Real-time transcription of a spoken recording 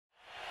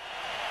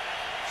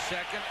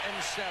2nd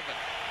and 7.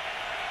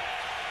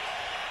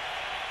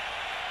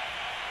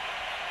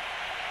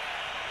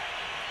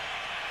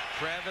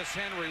 Travis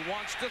Henry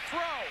wants to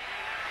throw.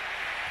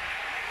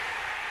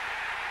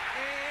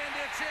 And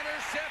it's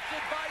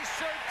intercepted by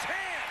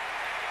Surtain.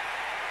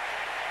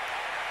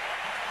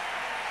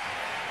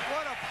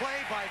 What a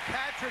play by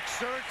Patrick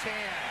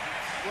Surtain.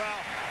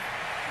 Well,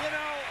 you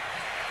know,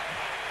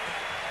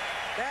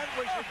 that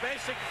was your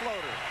basic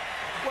floater.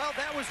 Well,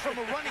 that was from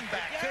a running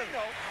back, Yeah, too. I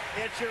know.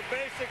 It's your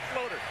basic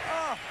floater.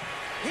 Oh,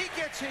 he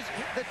gets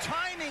the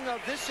timing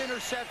of this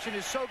interception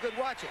is so good.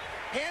 Watch it.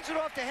 Hands it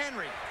off to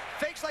Henry.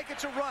 Fakes like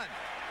it's a run.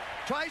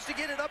 Tries to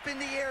get it up in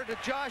the air to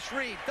Josh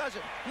Reed.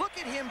 Doesn't. Look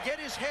at him get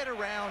his head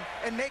around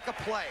and make a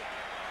play.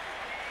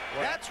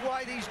 Well, that's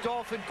why these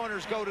Dolphin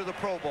runners go to the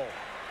Pro Bowl.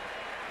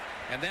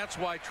 And that's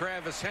why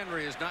Travis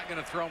Henry is not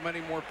going to throw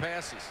many more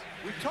passes.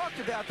 We talked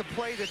about the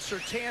play that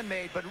Surtain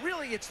made, but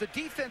really it's the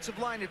defensive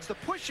line. It's the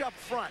push up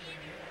front.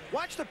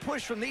 Watch the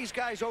push from these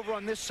guys over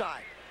on this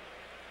side.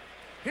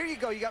 Here you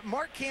go. You got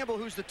Mark Campbell,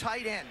 who's the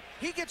tight end.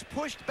 He gets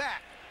pushed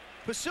back.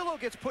 Pasillo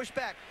gets pushed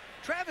back.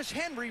 Travis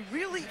Henry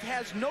really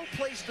has no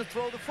place to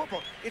throw the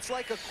football. It's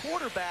like a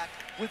quarterback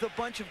with a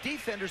bunch of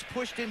defenders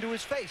pushed into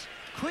his face.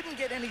 Couldn't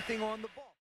get anything on the ball.